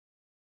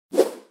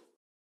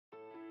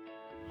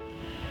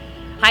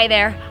Hi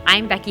there,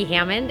 I'm Becky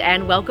Hammond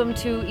and welcome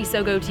to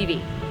Isogo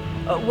TV.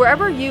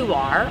 Wherever you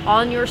are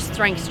on your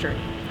strengths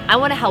journey, I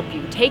want to help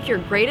you take your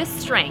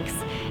greatest strengths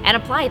and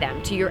apply them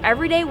to your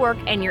everyday work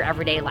and your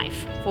everyday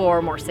life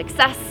for more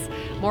success,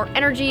 more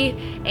energy,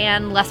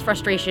 and less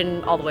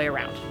frustration all the way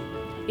around.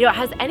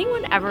 Has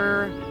anyone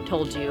ever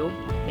told you,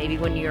 maybe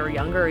when you were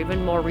younger or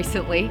even more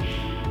recently,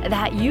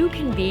 that you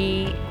can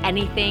be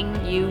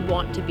anything you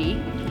want to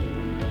be?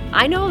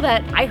 I know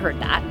that I heard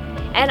that.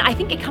 And I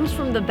think it comes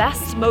from the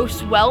best,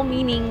 most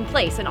well-meaning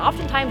place. And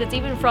oftentimes it's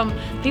even from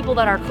people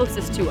that are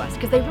closest to us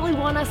because they really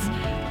want us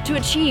to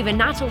achieve and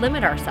not to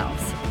limit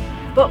ourselves.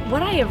 But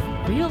what I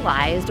have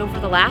realized over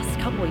the last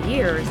couple of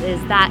years is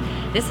that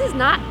this is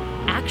not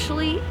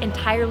actually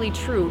entirely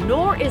true,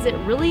 nor is it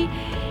really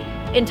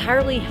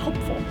entirely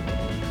helpful.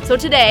 So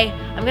today,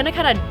 I'm going to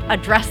kind of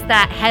address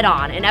that head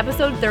on in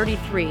episode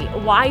 33,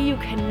 why you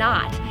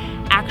cannot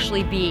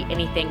actually be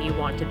anything you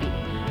want to be.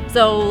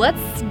 So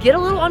let's get a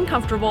little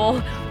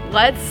uncomfortable.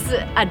 Let's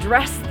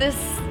address this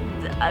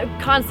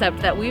concept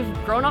that we've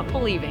grown up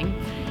believing,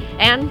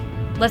 and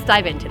let's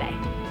dive in today.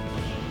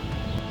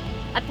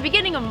 At the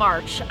beginning of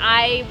March,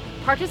 I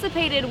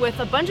participated with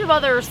a bunch of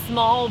other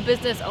small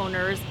business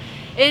owners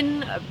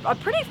in a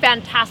pretty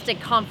fantastic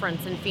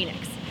conference in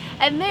Phoenix.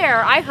 And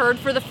there I heard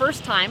for the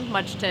first time,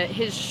 much to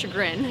his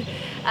chagrin,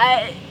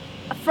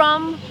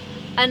 from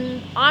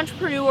an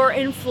entrepreneur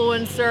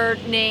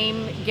influencer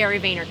named Gary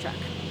Vaynerchuk.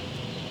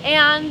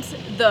 And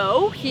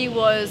though he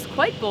was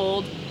quite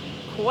bold,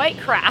 quite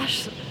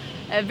crass,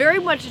 very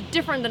much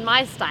different than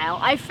my style,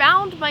 I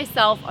found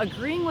myself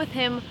agreeing with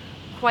him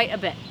quite a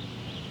bit.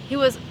 He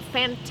was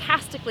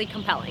fantastically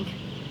compelling.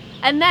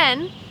 And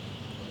then,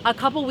 a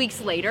couple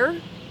weeks later,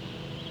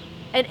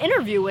 an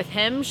interview with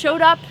him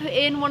showed up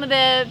in one of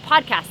the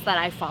podcasts that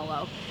I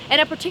follow.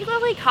 And it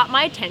particularly caught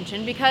my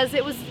attention because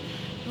it was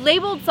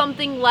labeled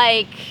something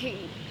like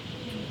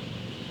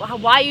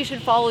why you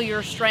should follow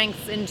your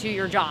strengths into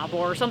your job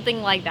or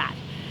something like that.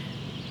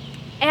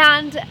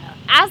 And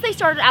as they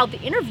started out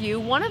the interview,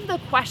 one of the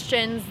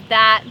questions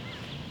that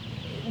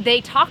they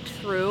talked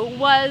through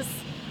was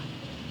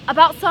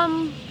about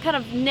some kind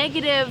of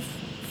negative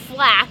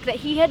flack that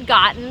he had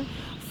gotten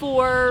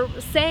for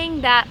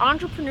saying that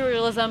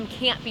entrepreneurialism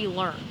can't be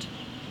learned.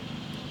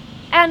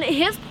 And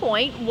his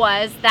point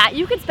was that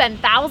you could spend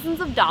thousands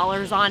of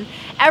dollars on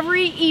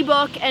every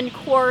ebook and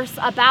course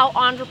about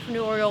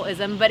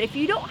entrepreneurialism, but if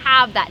you don't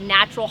have that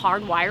natural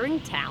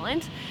hardwiring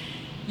talent,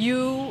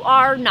 you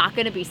are not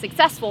going to be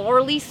successful, or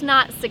at least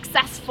not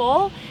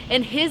successful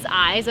in his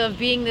eyes of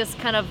being this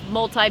kind of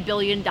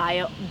multi-billion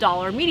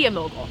dollar media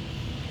mogul.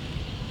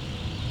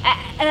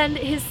 And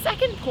his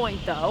second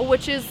point, though,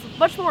 which is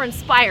much more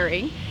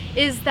inspiring,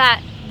 is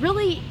that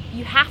really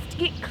you have to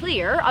get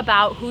clear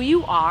about who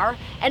you are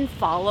and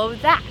follow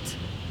that.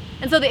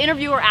 And so the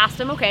interviewer asked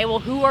him, okay, well,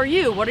 who are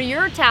you? What are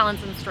your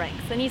talents and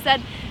strengths? And he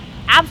said,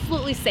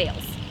 absolutely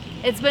sales.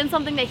 It's been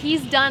something that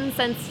he's done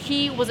since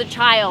he was a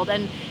child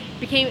and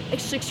became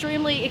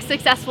extremely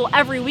successful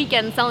every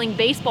weekend selling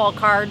baseball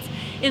cards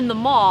in the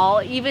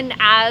mall, even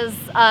as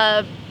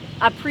a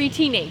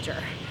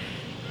pre-teenager.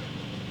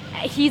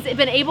 He's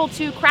been able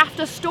to craft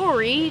a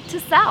story to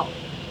sell.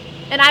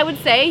 And I would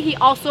say he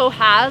also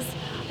has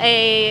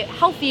a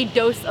healthy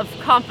dose of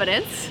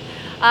confidence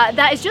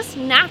that is just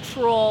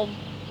natural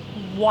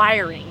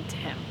wiring to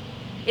him.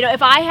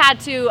 If I had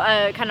to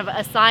kind of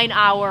assign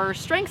our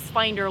strengths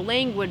finder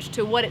language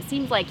to what it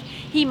seems like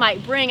he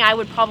might bring, I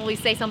would probably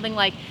say something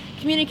like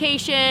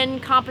communication,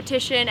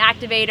 competition,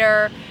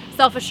 activator,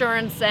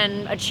 self-assurance,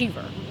 and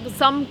achiever.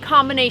 Some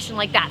combination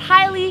like that,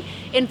 highly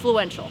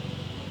influential.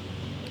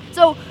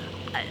 So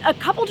a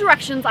couple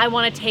directions I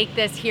want to take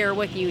this here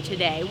with you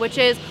today, which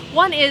is,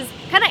 one is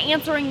kind of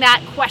answering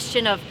that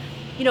question of,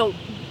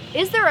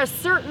 is there a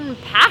certain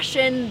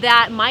passion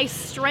that my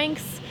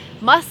strengths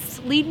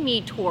must lead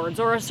me towards,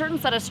 or a certain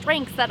set of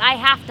strengths that I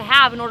have to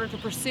have in order to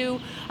pursue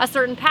a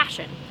certain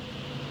passion?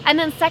 And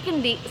then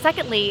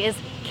secondly is,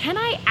 can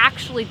I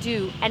actually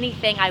do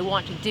anything I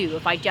want to do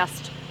if I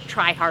just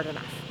try hard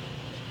enough?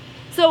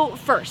 So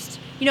first,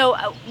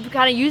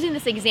 kind of using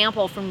this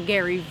example from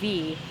Gary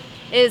V,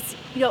 is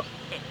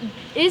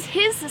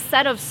his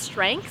set of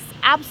strengths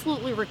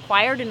absolutely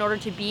required in order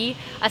to be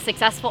a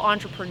successful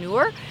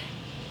entrepreneur?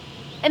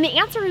 And the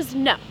answer is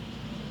no,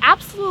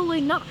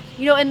 absolutely not.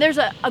 And there's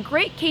a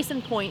great case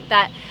in point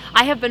that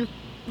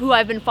who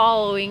I've been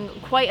following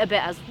quite a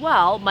bit as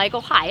well,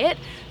 Michael Hyatt,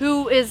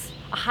 who is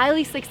a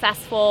highly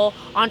successful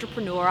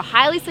entrepreneur, a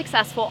highly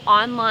successful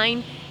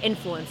online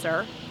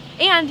influencer,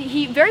 and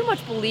he very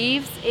much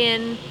believes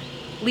in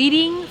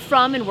leading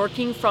from and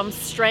working from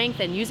strength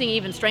and using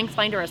even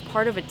StrengthsFinder as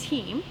part of a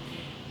team.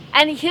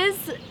 And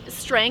his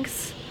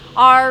strengths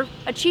are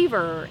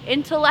achiever,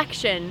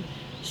 intellection,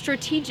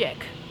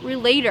 strategic,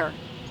 relator.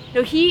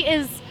 He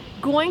is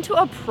going to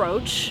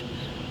approach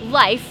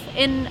life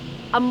in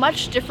a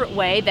much different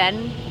way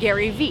than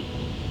Gary V.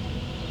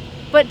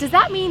 But does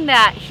that mean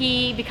that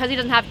because he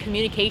doesn't have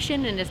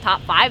communication in his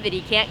top 5, that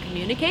he can't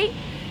communicate?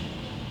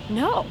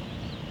 No.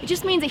 It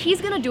just means that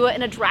he's going to do it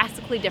in a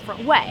drastically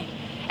different way.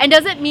 And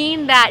does it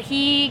mean that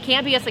he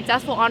can't be a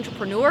successful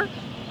entrepreneur?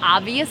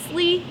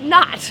 Obviously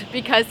not,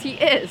 because he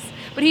is.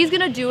 But he's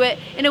going to do it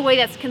in a way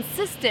that's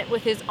consistent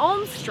with his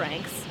own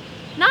strengths,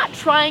 not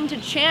trying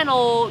to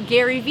channel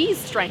Gary Vee's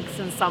strengths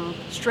in some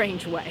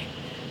strange way.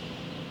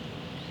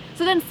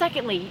 So then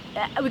secondly,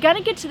 we got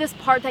to get to this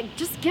part that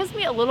just gives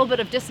me a little bit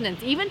of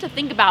dissonance, even to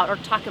think about or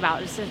talk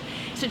about, is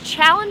to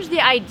challenge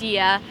the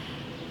idea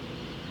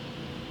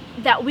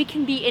that we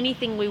can be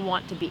anything we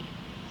want to be.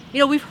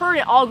 We've heard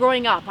it all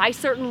growing up. I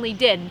certainly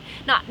did.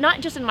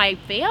 Not just in my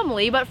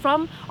family, but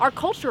from our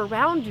culture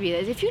around me.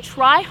 If you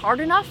try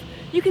hard enough,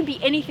 you can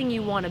be anything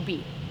you want to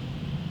be.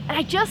 And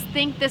I just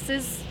think this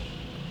is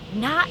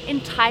not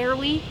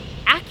entirely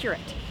accurate.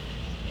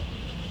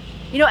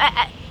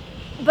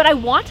 But I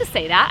want to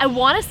say that. I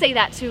want to say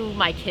that to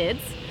my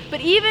kids. But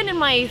even in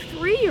my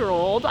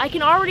 3-year-old, I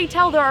can already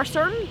tell there are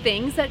certain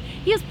things that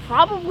he is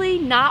probably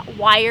not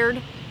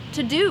wired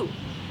to do.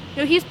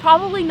 He's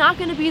probably not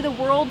going to be the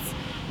world's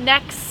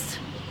next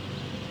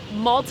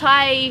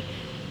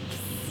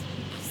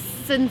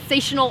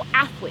multi-sensational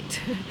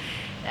athlete.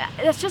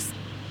 That's just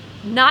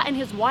not in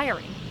his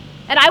wiring.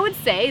 And I would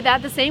say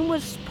that the same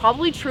was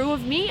probably true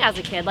of me as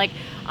a kid. Like,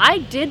 I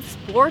did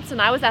sports and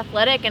I was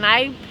athletic and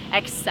I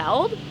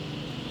excelled,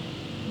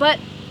 but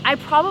I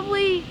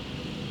probably,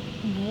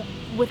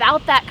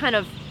 without that kind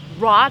of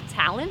raw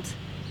talent,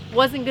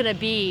 wasn't going to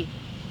be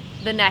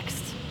the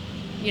next,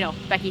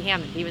 Becky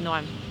Hammond, even though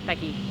I'm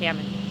Becky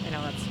Hammond. I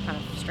know that's kind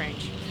of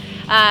strange.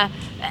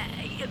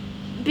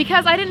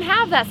 Because I didn't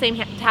have that same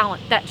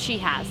talent that she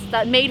has,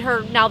 that made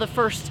her now the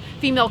first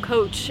female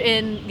coach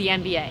in the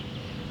NBA.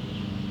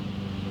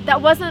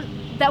 That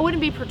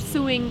wouldn't be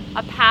pursuing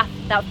a path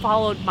that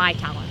followed my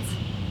talents.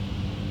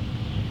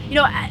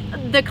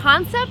 The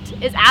concept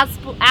is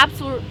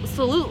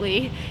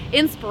absolutely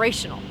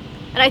inspirational.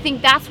 And I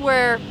think that's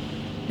where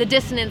the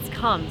dissonance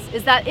comes,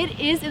 is that it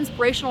is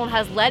inspirational and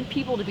has led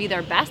people to be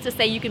their best, to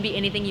say you can be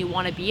anything you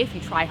want to be if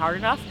you try hard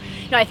enough.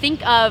 I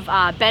think of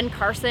Ben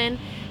Carson,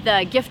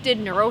 the gifted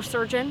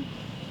neurosurgeon,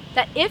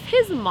 that if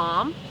his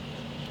mom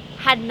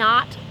had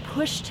not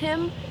pushed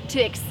him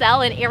to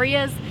excel in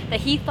areas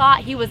that he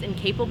thought he was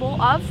incapable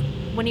of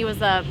when he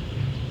was a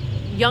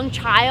young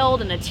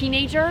child and a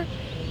teenager,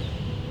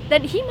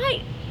 then he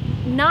might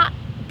not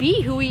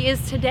be who he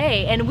is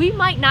today. And we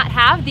might not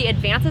have the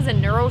advances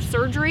in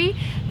neurosurgery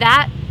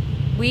that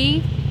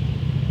we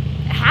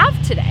have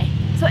today.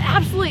 So it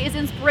absolutely is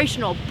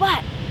inspirational.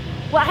 But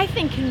what I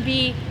think can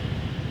be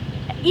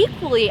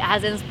equally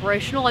as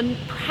inspirational, and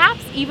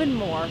perhaps even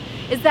more,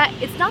 is that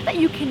it's not that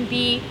you can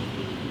be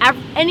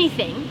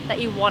anything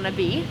that you want to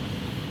be,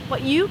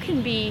 but you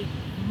can be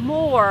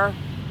more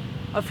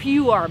of who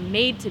you are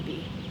made to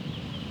be.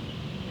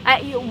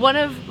 One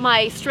of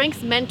my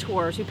strengths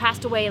mentors, who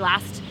passed away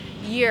last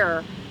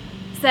year,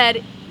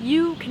 said,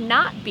 you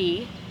cannot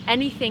be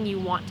anything you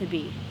want to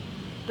be,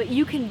 but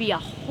you can be a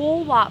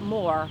whole lot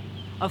more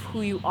of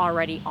who you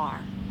already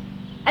are.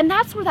 And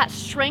that's where that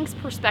strengths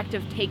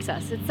perspective takes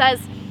us. It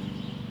says,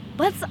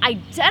 let's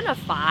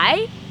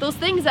identify those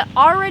things that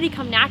already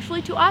come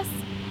naturally to us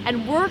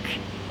and work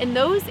in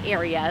those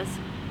areas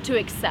to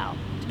excel,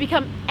 to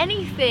become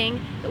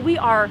anything that we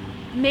are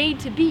made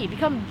to be,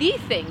 become the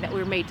thing that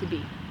we're made to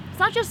be. It's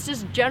not just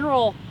this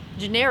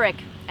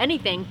generic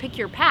anything, pick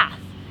your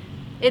path.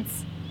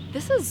 This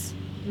is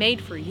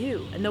made for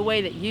you and the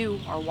way that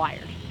you are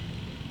wired.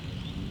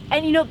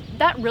 And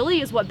that really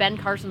is what Ben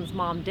Carson's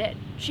mom did.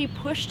 She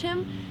pushed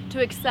him to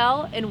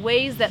excel in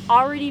ways that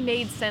already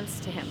made sense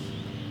to him,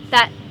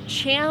 that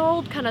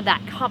channeled kind of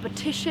that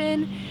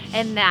competition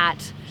and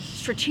that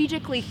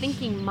strategically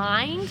thinking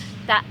mind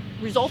that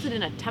resulted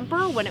in a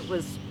temper when it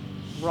was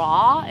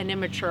raw and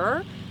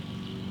immature,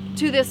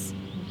 to this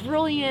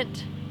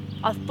brilliant,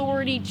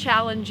 authority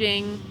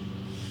challenging,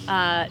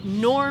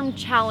 norm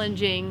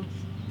challenging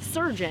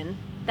surgeon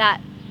that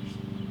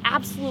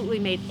absolutely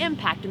made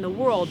impact in the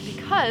world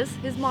because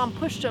his mom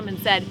pushed him and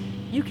said,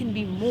 you can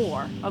be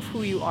more of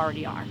who you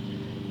already are.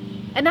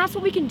 And that's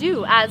what we can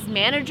do as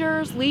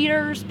managers,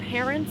 leaders,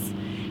 parents,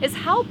 is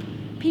help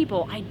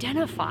people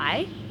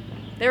identify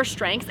their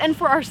strengths, and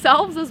for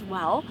ourselves as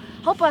well,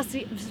 help us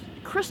be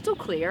crystal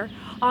clear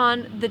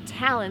on the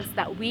talents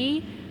that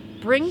we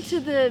bring to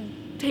the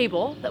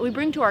table, that we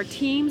bring to our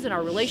teams and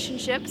our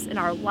relationships and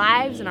our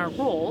lives and our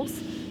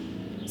roles,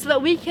 so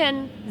that we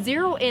can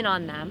zero in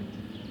on them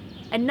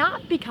and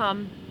not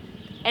become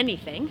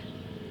anything,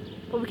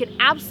 but we can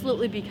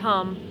absolutely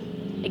become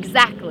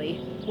exactly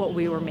what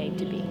we were made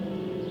to be.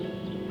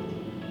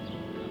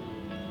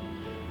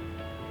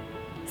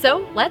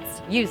 So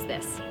let's use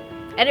this.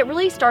 And it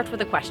really starts with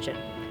a question.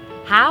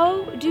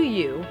 How do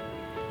you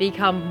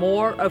become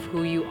more of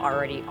who you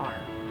already are?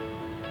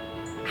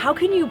 How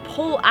can you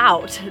pull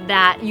out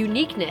that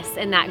uniqueness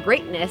and that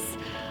greatness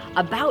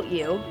about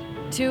you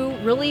to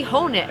really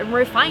hone it and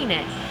refine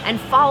it and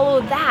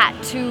follow that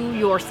to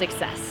your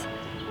success?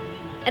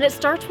 And it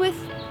starts with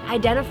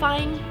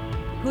identifying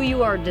who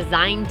you are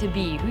designed to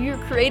be, who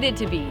you're created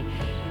to be.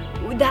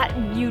 That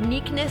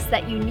uniqueness,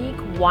 that unique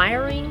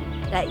wiring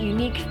that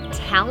unique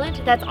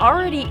talent that's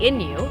already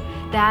in you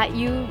that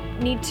you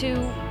need to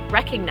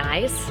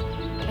recognize,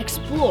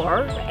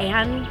 explore,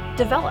 and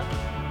develop.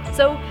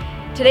 So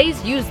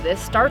today's Use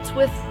This starts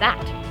with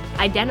that,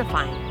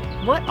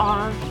 identifying what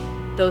are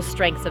those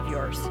strengths of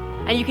yours.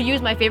 And you can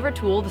use my favorite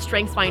tool, the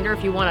Strengths Finder,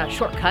 if you want a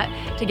shortcut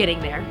to getting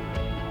there.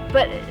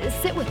 But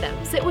sit with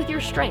them, sit with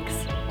your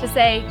strengths to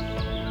say,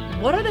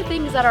 what are the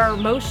things that are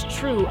most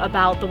true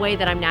about the way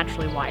that I'm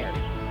naturally wired?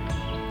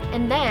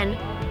 And then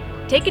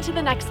take it to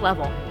the next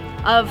level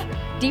of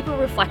deeper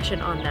reflection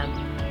on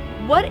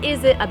them. What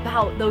is it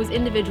about those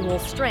individual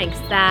strengths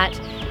that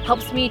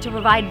helps me to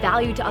provide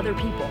value to other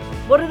people?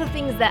 What are the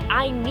things that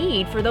I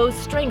need for those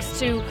strengths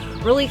to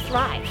really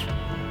thrive?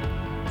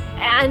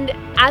 And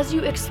as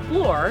you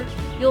explore,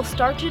 you'll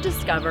start to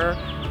discover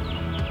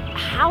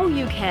how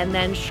you can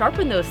then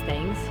sharpen those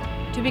things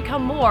to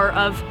become more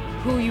of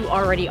who you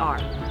already are,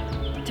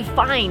 to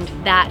find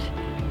that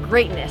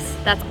greatness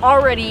that's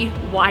already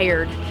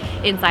wired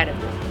inside of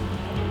you.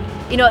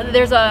 You know,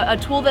 there's a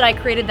tool that I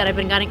created that I've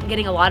been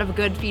getting a lot of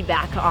good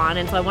feedback on,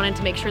 and so I wanted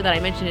to make sure that I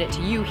mentioned it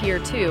to you here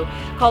too,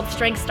 called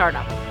Strength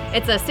Startup.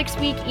 It's a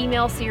 6-week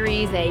email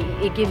series.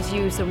 It gives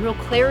you some real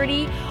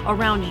clarity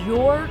around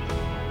your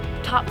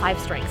top 5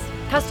 strengths,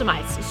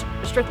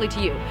 customized strictly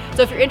to you.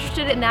 So if you're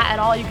interested in that at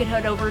all, you can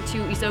head over to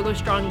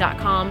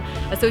isogostrong.com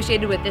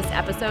associated with this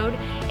episode,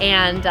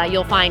 and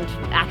you'll find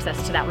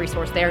access to that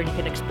resource there, and you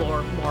can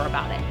explore more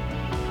about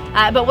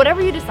it. But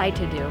whatever you decide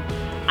to do,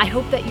 I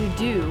hope that you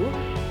do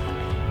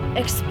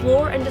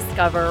explore and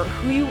discover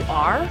who you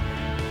are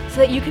so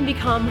that you can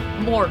become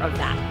more of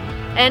that.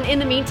 And in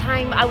the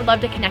meantime, I would love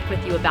to connect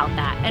with you about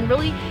that and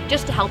really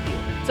just to help you.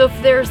 So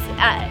if there's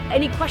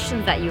any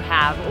questions that you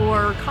have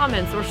or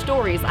comments or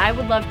stories, I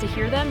would love to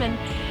hear them and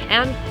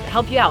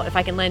help you out if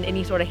I can lend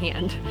any sort of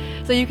hand.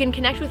 So you can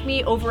connect with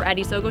me over at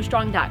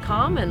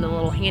isogostrong.com and the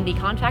little handy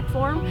contact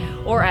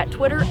form, or at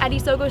Twitter at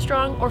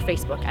isogostrong, or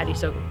Facebook at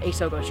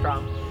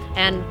isogostrong,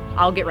 and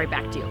I'll get right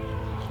back to you.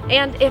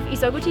 And if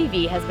Isogo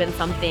TV has been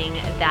something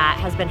that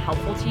has been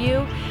helpful to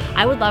you,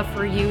 I would love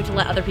for you to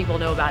let other people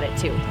know about it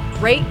too.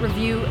 Rate,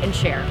 review, and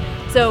share.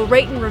 So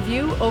rate and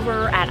review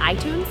over at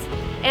iTunes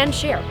and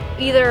share,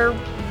 either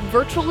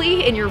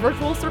virtually in your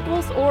virtual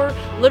circles or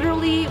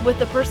literally with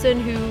the person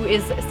who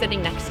is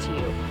sitting next to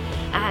you,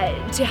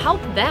 to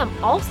help them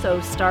also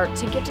start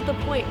to get to the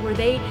point where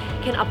they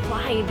can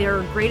apply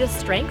their greatest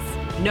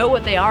strengths, know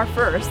what they are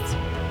first,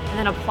 and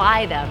then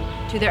apply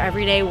them to their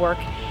everyday work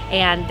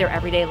and their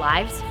everyday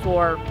lives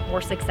for more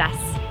success,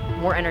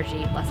 more energy,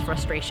 less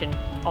frustration,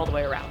 all the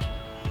way around.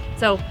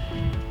 So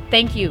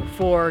thank you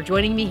for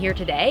joining me here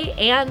today,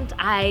 and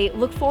I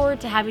look forward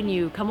to having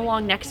you come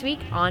along next week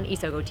on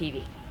Isogo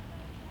TV.